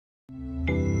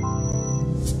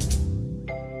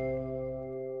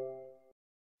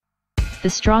The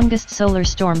strongest solar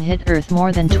storm hit Earth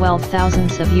more than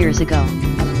 12,000 years ago.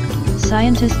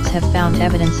 Scientists have found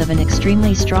evidence of an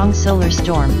extremely strong solar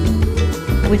storm,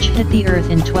 which hit the Earth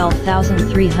in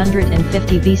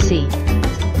 12,350 BC.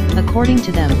 According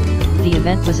to them, the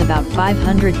event was about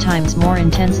 500 times more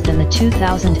intense than the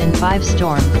 2005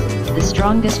 storm, the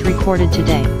strongest recorded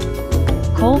today.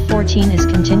 Coal-14 is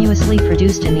continuously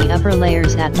produced in the upper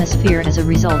layers atmosphere as a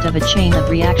result of a chain of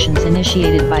reactions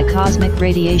initiated by cosmic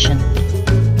radiation.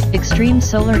 Extreme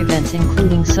solar events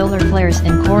including solar flares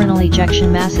and coronal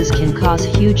ejection masses can cause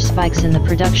huge spikes in the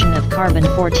production of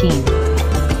carbon-14.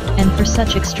 And for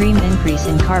such extreme increase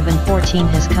in carbon-14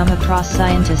 has come across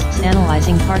scientists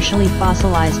analyzing partially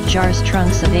fossilized jars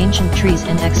trunks of ancient trees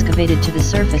and excavated to the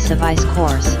surface of ice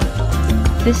cores.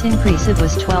 This increase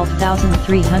was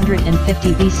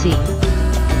 12,350 BC.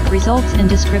 Results and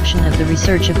description of the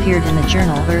research appeared in the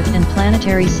journal Earth and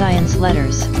Planetary Science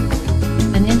Letters.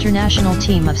 An international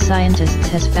team of scientists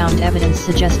has found evidence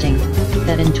suggesting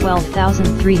that in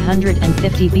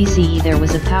 12,350 BCE there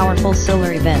was a powerful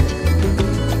solar event.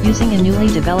 Using a newly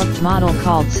developed model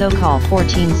called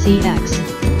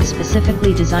SOCAL-14CX,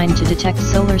 specifically designed to detect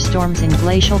solar storms in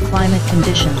glacial climate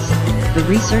conditions, the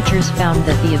researchers found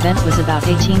that the event was about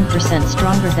 18%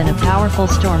 stronger than a powerful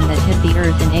storm that hit the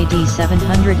Earth in AD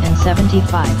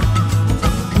 775.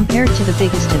 Compared to the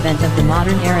biggest event of the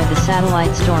modern era, the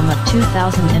satellite storm of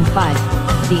 2005,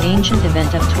 the ancient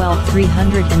event of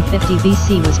 12,350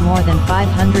 BC was more than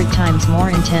 500 times more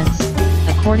intense,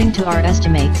 according to our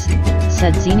estimates,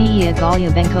 said Zenia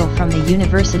Golyabenko from the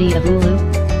University of Oulu,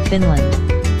 Finland.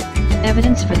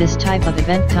 Evidence for this type of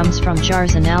event comes from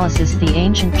JAR's analysis the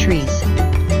ancient trees.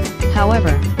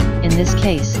 However, in this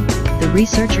case, the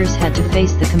researchers had to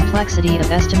face the complexity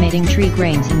of estimating tree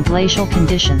grains in glacial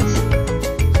conditions.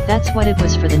 That's what it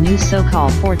was for the new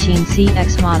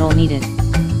SOCAL-14CX model needed.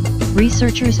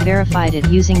 Researchers verified it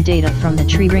using data from the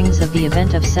tree rings of the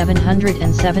event of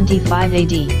 775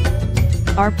 AD.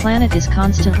 Our planet is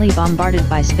constantly bombarded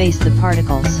by space the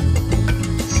particles.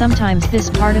 Sometimes this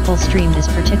particle stream is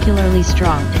particularly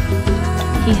strong.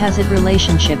 He has a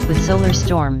relationship with solar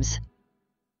storms.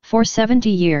 For 70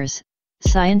 years,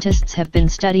 scientists have been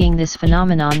studying this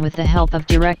phenomenon with the help of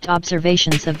direct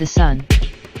observations of the Sun.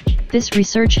 This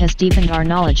research has deepened our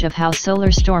knowledge of how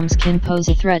solar storms can pose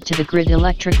a threat to the grid,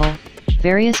 electrical,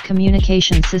 various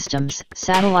communication systems,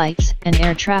 satellites, and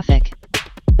air traffic.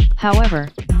 However,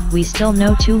 we still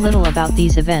know too little about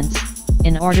these events,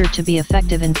 in order to be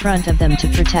effective in front of them to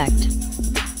protect.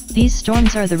 These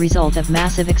storms are the result of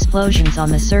massive explosions on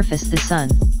the surface of the Sun.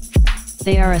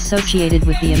 They are associated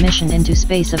with the emission into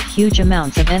space of huge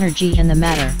amounts of energy in the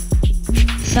matter.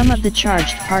 Some of the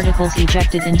charged particles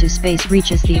ejected into space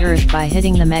reaches the Earth by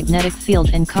hitting the magnetic field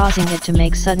and causing it to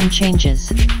make sudden changes.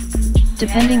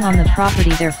 Depending on the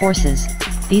property their forces,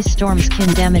 these storms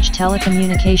can damage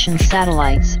telecommunications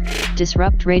satellites,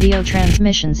 disrupt radio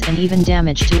transmissions and even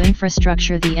damage to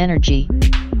infrastructure the energy.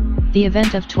 The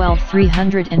event of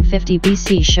 12,350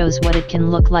 BC shows what it can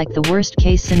look like the worst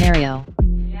case scenario.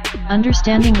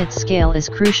 Understanding its scale is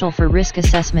crucial for risk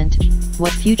assessment,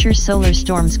 what future solar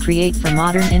storms create for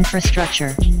modern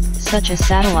infrastructure, such as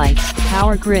satellites,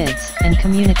 power grids, and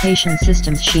communication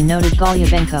systems, she noted.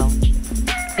 Golyabenko.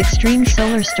 Extreme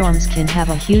solar storms can have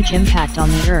a huge impact on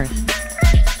the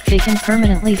Earth. They can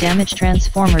permanently damage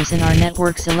transformers in our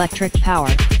network's electric power,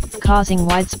 causing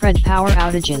widespread power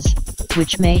outages,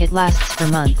 which may last for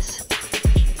months.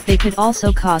 They could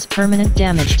also cause permanent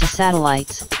damage to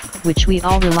satellites, which we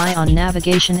all rely on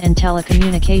navigation and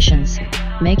telecommunications,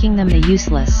 making them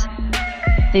useless.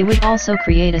 They would also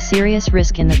create a serious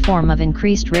risk in the form of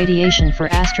increased radiation for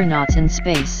astronauts in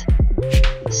space.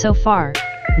 So far,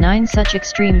 9 such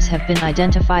extremes have been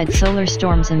identified solar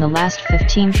storms in the last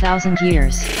 15,000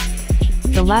 years.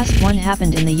 The last one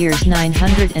happened in the years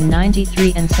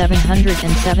 993 and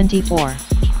 774.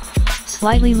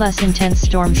 Slightly less intense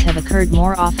storms have occurred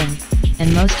more often,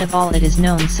 and most of all it is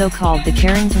known so-called the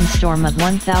Carrington storm of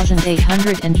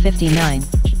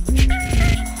 1859.